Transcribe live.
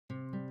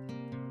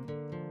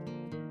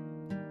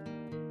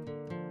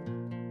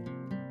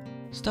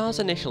Stars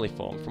initially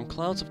form from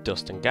clouds of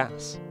dust and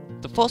gas.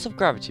 The force of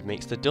gravity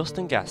makes the dust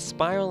and gas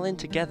spiral in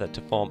together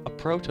to form a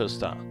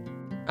protostar.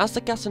 As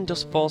the gas and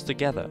dust falls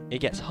together, it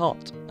gets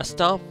hot. A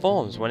star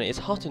forms when it is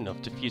hot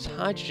enough to fuse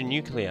hydrogen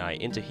nuclei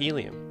into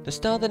helium. The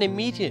star then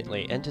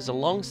immediately enters a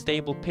long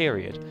stable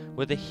period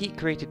where the heat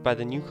created by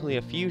the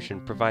nuclear fusion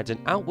provides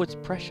an outwards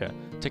pressure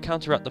to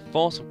counteract the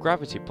force of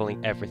gravity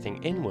pulling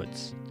everything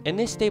inwards. In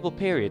this stable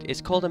period,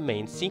 it's called a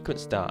main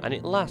sequence star and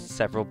it lasts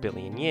several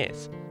billion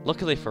years.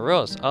 Luckily for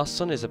us, our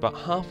Sun is about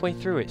halfway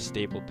through its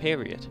stable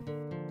period.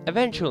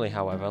 Eventually,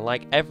 however,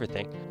 like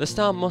everything, the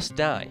star must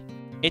die.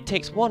 It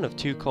takes one of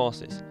two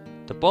courses,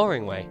 the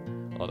boring way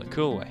or the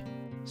cool way.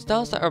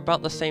 Stars that are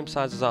about the same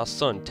size as our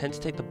Sun tend to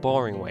take the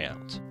boring way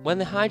out. When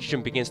the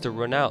hydrogen begins to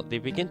run out, they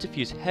begin to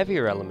fuse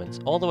heavier elements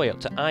all the way up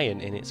to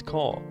iron in its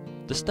core.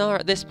 The star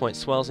at this point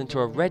swells into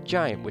a red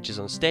giant which is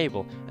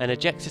unstable and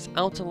ejects its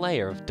outer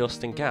layer of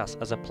dust and gas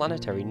as a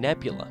planetary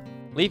nebula,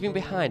 leaving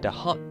behind a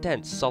hot,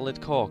 dense,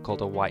 solid core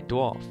called a white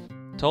dwarf.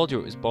 Told you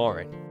it was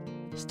boring.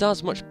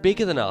 Stars much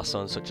bigger than our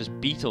Sun, such as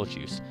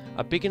Betelgeuse,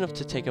 are big enough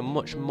to take a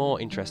much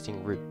more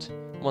interesting route.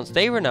 Once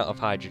they run out of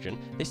hydrogen,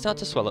 they start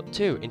to swell up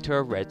too into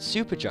a red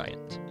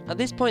supergiant. At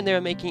this point they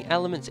are making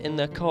elements in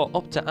their core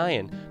up to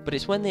iron, but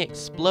it's when they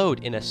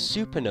explode in a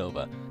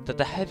supernova that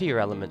the heavier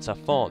elements are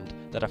formed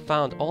that are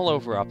found all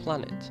over our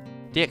planet.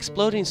 The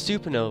exploding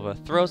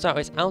supernova throws out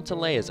its outer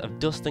layers of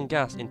dust and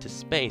gas into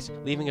space,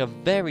 leaving a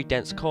very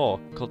dense core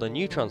called a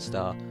neutron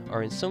star,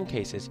 or in some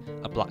cases,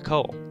 a black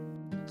hole.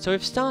 So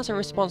if stars are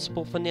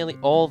responsible for nearly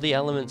all the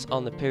elements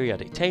on the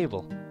periodic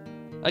table,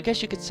 I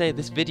guess you could say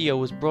this video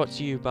was brought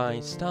to you by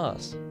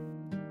stars.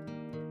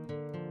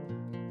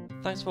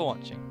 Thanks for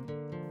watching.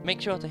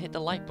 Make sure to hit the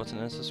like button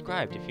and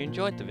subscribe if you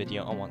enjoyed the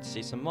video and want to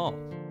see some more.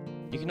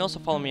 You can also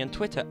follow me on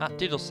Twitter at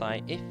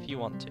DoodleScience if you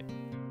want to.